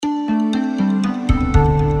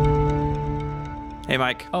Hey,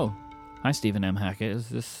 Mike. Oh, hi, Stephen M. Hackett.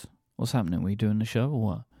 What's happening? Were you doing the show or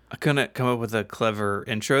what? I couldn't come up with a clever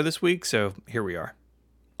intro this week, so here we are.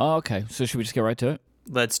 Oh, okay. So should we just get right to it?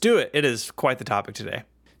 Let's do it. It is quite the topic today.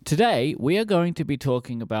 Today, we are going to be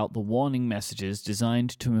talking about the warning messages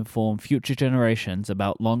designed to inform future generations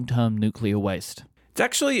about long-term nuclear waste. It's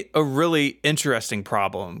actually a really interesting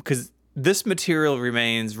problem because this material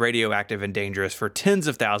remains radioactive and dangerous for tens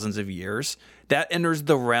of thousands of years. That enters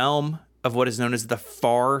the realm of what is known as the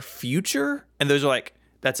far future. And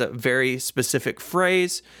that's a very specific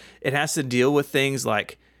phrase. It has to deal with things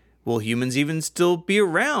like, will humans even still be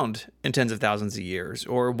around in tens of thousands of years?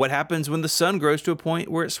 Or what happens when the sun grows to a point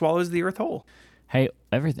where it swallows the earth whole? Hey,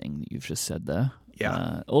 everything that you've just said there.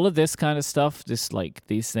 Yeah. All of this kind of stuff,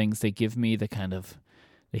 these things, they give me the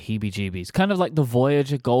heebie-jeebies. Kind of like the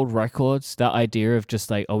Voyager gold records, that idea of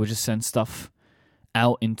just like, we just send stuff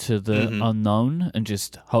out into the unknown and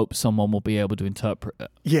just hope someone will be able to interpret it.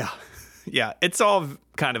 Yeah. Yeah. It's all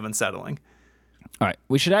kind of unsettling. All right.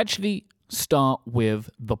 We should actually start with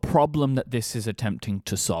the problem that this is attempting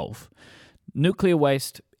to solve. Nuclear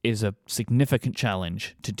waste is a significant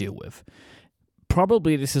challenge to deal with.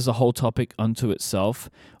 Probably this is a whole topic unto itself,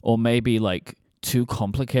 or maybe like too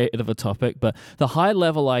complicated of a topic, but the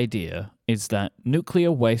high-level idea is that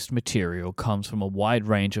nuclear waste material comes from a wide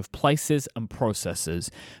range of places and processes,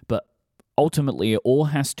 but ultimately it all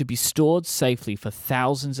has to be stored safely for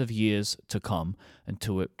thousands of years to come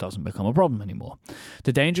until it doesn't become a problem anymore.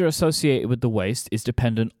 The danger associated with the waste is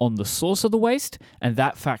dependent on the source of the waste, and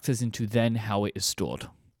that factors into then how it is stored.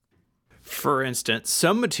 For instance,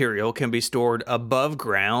 some material can be stored above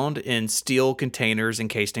ground in steel containers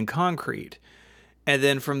encased in concrete. And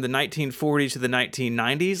then from the 1940s to the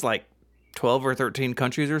 1990s, like 12 or 13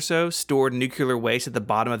 countries or so stored nuclear waste at the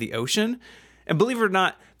bottom of the ocean. And believe it or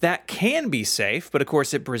not, that can be safe, but of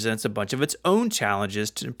course it presents a bunch of its own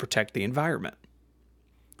challenges to protect the environment.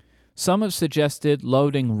 Some have suggested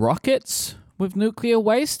loading rockets with nuclear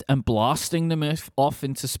waste and blasting them off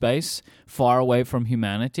into space, far away from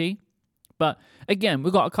humanity. But again,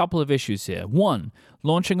 we've got a couple of issues here. One,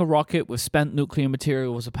 launching a rocket with spent nuclear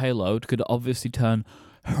material as a payload could obviously turn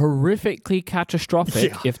horrifically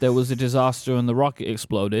catastrophic if there was a disaster and the rocket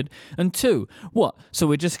exploded. And two, what? So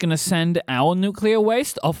we're just going to send our nuclear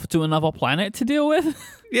waste off to another planet to deal with?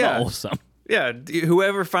 Yeah. Awesome. Yeah,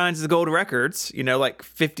 whoever finds the gold records, like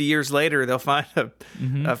 50 years later, they'll find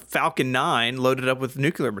a Falcon 9 loaded up with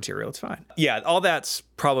nuclear material. It's fine. Yeah, all that's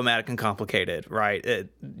problematic and complicated, right?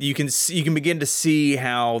 You can begin to see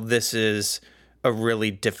how this is a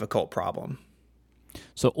really difficult problem.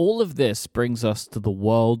 So all of this brings us to the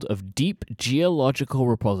world of deep geological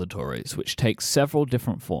repositories, which takes several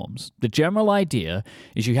different forms. The general idea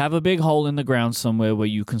is you have a big hole in the ground somewhere where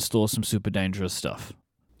you can store some super dangerous stuff.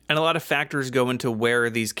 And a lot of factors go into where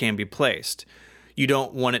these can be placed. You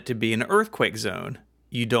don't want it to be an earthquake zone.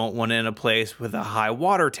 You don't want it in a place with a high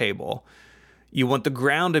water table. You want the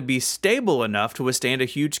ground to be stable enough to withstand a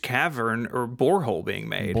huge cavern or borehole being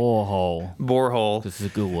made. Borehole. This is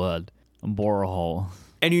a good word. A borehole.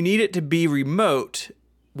 And you need it to be remote,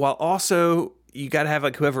 while also you got to have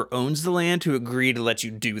whoever owns the land to agree to let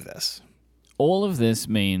you do this. All of this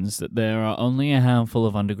means that there are only a handful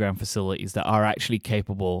of underground facilities that are actually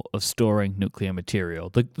capable of storing nuclear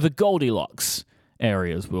material. The Goldilocks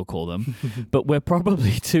areas, we'll call them. But we're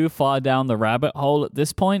probably too far down the rabbit hole at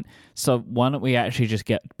this point, so why don't we actually just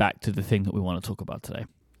get back to the thing that we want to talk about today?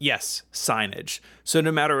 Yes, signage. So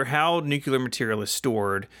no matter how nuclear material is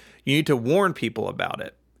stored, you need to warn people about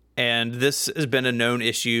it. And this has been a known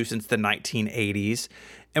issue since the 1980s.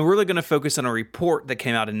 And we're really going to focus on a report that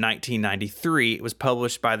came out in 1993. It was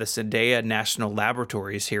published by the Sadea National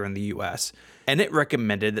Laboratories here in the U.S., and it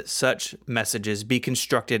recommended that such messages be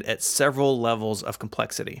constructed at several levels of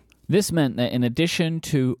complexity. This meant that in addition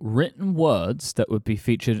to written words that would be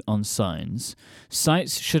featured on signs,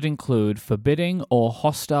 sites should include forbidding or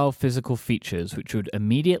hostile physical features which would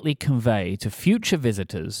immediately convey to future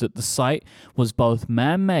visitors that the site was both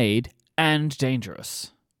man-made and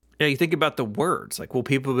dangerous. Yeah, you think about the words. Like, will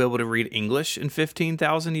people be able to read English in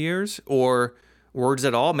 15,000 years? Or words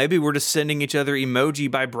at all? Maybe we're just sending each other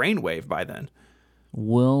emoji by brainwave by then.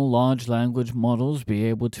 Will large language models be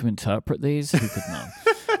able to interpret these? Who could know?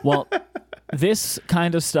 Well, this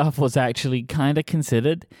kind of stuff was actually kind of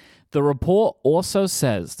considered. The report also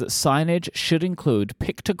says that signage should include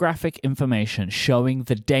pictographic information showing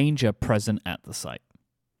the danger present at the site.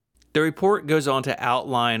 The report goes on to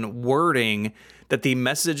outline wording that the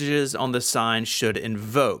messages on the sign should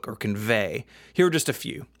invoke or convey. Here are just a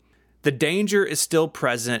few. The danger is still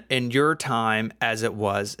present in your time as it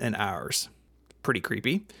was in ours. Pretty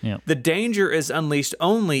creepy. Yeah. The danger is unleashed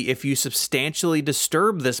only if you substantially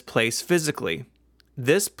disturb this place physically.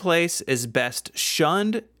 This place is best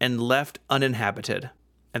shunned and left uninhabited.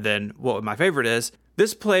 And then what my favorite is,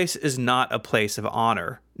 this place is not a place of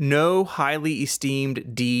honor. No highly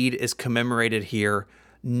esteemed deed is commemorated here.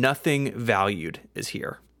 Nothing valued is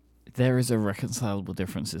here. There is a reconcilable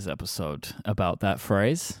differences episode about that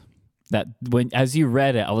phrase. That as you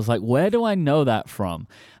read it, I was like, where do I know that from?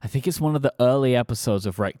 I think it's one of the early episodes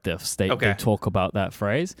of Wreck Diffs. They talk about that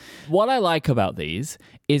phrase. What I like about these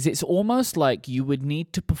is it's almost like you would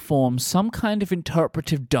need to perform some kind of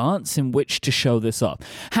interpretive dance in which to show this up.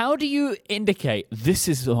 How do you indicate this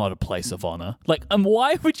is not a place of honor? Like, and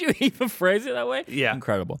why would you even phrase it that way? Yeah.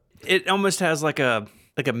 Incredible. It almost has like a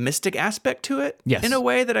mystic aspect to it. Yes. In a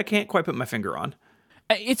way that I can't quite put my finger on.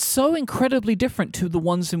 It's so incredibly different to the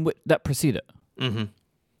ones that precede it. Mm-hmm.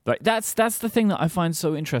 Like that's the thing that I find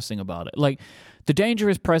so interesting about it. Like the danger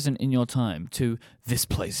is present in your time to this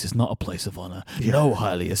place is not a place of honor. Yeah. No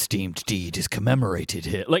highly esteemed deed is commemorated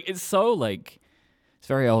here. Like it's so like it's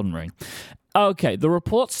very Elden Ring. Okay, the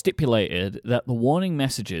report stipulated that the warning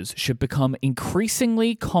messages should become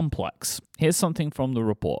increasingly complex. Here's something from the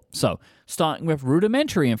report. So, starting with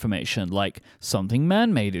rudimentary information like something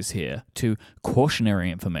man-made is here, to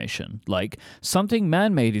cautionary information like something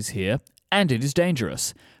man-made is here and it is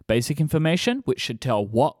dangerous. Basic information, which should tell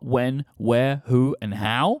what, when, where, who, and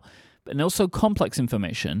how. And also complex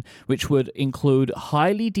information, which would include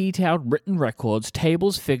highly detailed written records,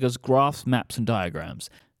 tables, figures, graphs, maps, and diagrams.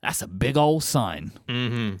 That's a big old sign.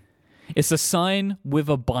 Mm-hmm. It's a sign with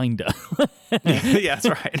a binder. Yeah, that's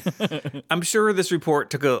right. I'm sure this report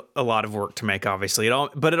took a lot of work to make, obviously.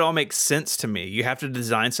 But it all makes sense to me. You have to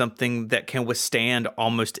design something that can withstand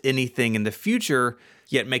almost anything in the future,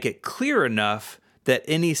 yet make it clear enough that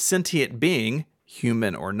any sentient being,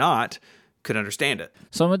 human or not, could understand it.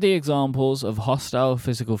 Some of the examples of hostile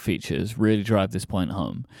physical features really drive this point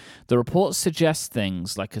home. The report suggests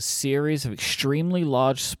things like a series of extremely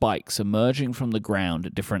large spikes emerging from the ground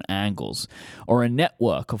at different angles, or a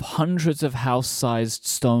network of hundreds of house-sized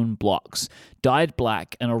stone blocks, dyed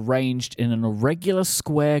black and arranged in an irregular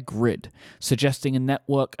square grid, suggesting a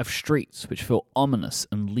network of streets which feel ominous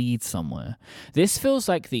and lead somewhere. This feels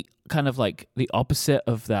like the kind of like the opposite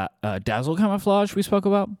of that dazzle camouflage we spoke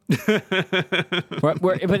about. Right,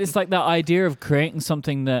 but it's like that idea of creating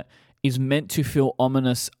something that is meant to feel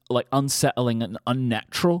ominous, like unsettling and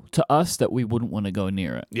unnatural to us, that we wouldn't want to go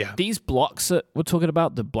near it. Yeah. These blocks that we're talking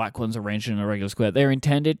about, the black ones arranged in a regular square, they're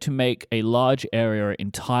intended to make a large area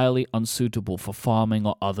entirely unsuitable for farming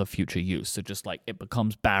or other future use. So just like it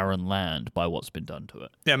becomes barren land by what's been done to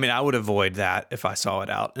it. Yeah, I mean, I would avoid that if I saw it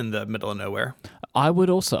out in the middle of nowhere. I would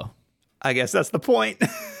also. I guess that's the point.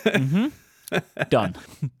 Mm-hmm. Done.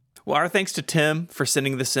 Well, our thanks to Tim for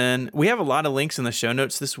sending this in. We have a lot of links in the show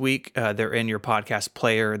notes this week. They're in your podcast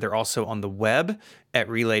player. They're also on the web at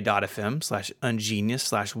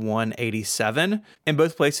relay.fm/ungenius/187. In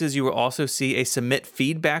both places, you will also see a submit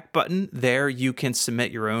feedback button. There you can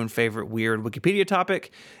submit your own favorite weird Wikipedia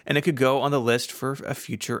topic, and it could go on the list for a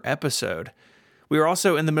future episode. We are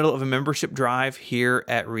also in the middle of a membership drive here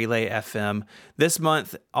at Relay FM. This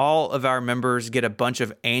month, all of our members get a bunch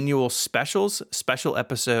of annual specials, special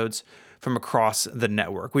episodes from across the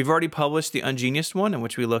network. We've already published the Ungenius one, in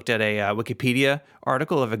which we looked at a Wikipedia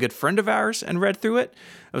article of a good friend of ours and read through it.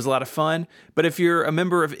 It was a lot of fun. But if you're a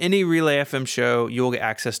member of any Relay FM show, you'll get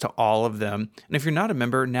access to all of them. And if you're not a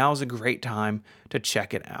member, now's a great time to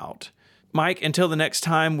check it out. Mike, until the next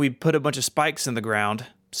time we put a bunch of spikes in the ground,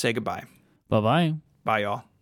 say goodbye. Bye-bye. Bye, y'all.